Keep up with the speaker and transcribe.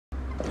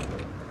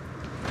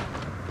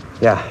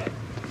Yeah.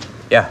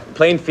 Yeah,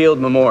 Plainfield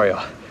Memorial.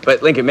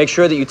 But Lincoln, make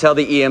sure that you tell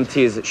the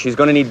EMTs that she's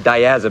gonna need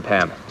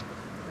diazepam.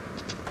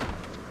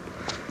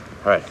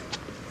 All right.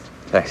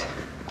 Thanks.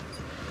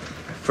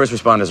 First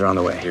responders are on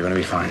the way. You're gonna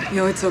be fine.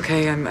 No, it's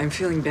okay. I'm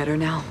feeling better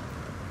now.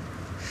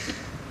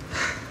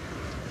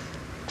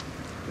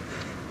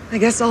 I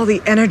guess all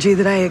the energy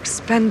that I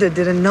expended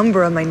did a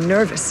number on my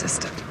nervous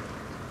system.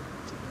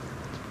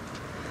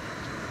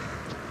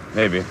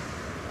 Maybe.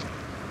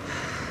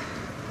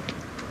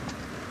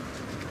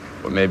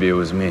 Or maybe it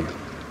was me.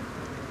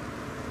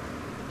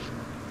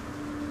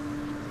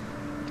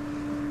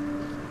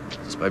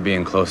 Just by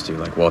being close to you,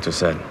 like Walter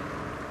said.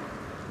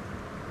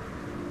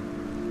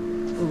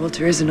 Well,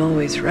 Walter isn't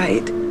always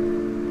right.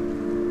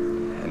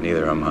 And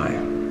neither am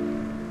I.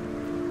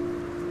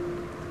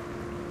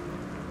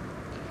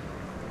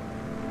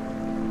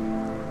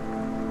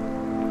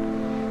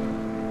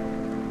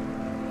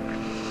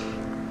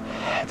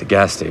 At the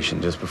gas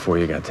station just before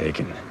you got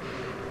taken,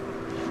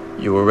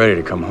 you were ready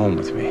to come home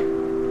with me.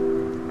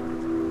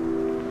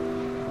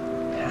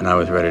 And I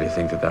was ready to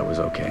think that that was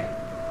okay.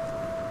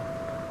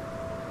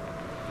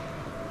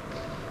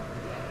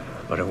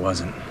 But it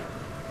wasn't.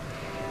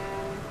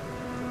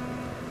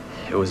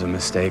 It was a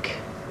mistake.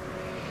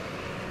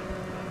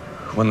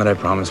 One that I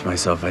promised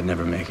myself I'd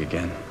never make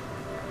again.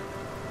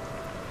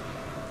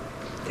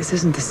 This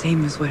isn't the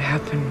same as what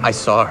happened. I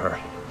saw her.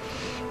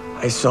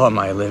 I saw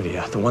my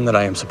Olivia, the one that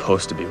I am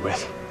supposed to be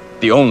with.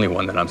 The only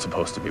one that I'm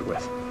supposed to be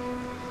with.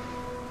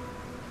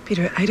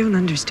 Peter, I don't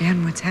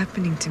understand what's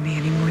happening to me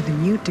any more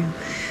than you do.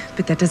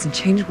 But that doesn't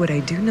change what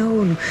I do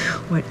know and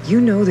what you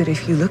know, that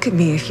if you look at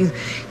me, if you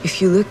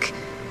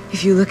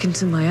look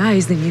into my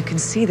eyes, then you can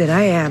see that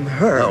I am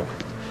her. No.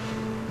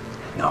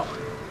 No.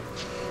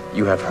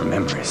 You have her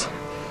memories.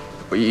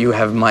 You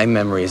have my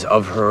memories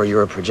of her, or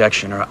you're a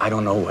projection, or I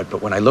don't know what,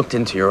 but when I looked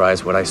into your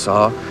eyes, what I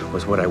saw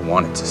was what I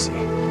wanted to see.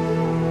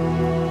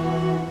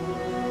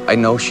 I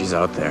know she's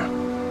out there.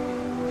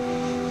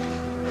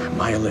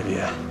 My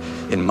Olivia,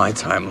 in my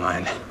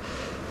timeline,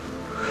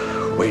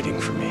 waiting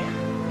for me.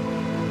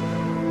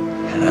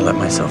 And I let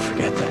myself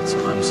forget that, so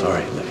I'm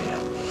sorry, Olivia.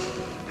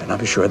 And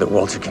I'm sure that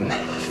Walter can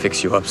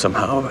fix you up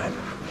somehow and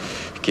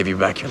give you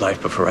back your life,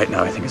 but for right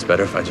now, I think it's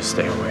better if I just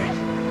stay away.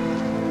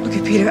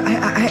 Okay, Peter,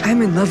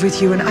 I'm in love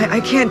with you, and I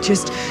can't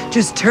just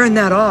turn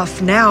that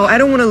off now. I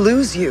don't want to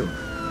lose you.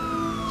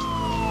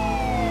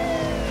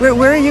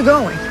 Where are you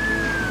going?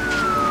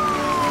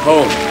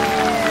 Home.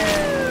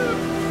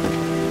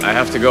 I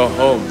have to go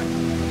home.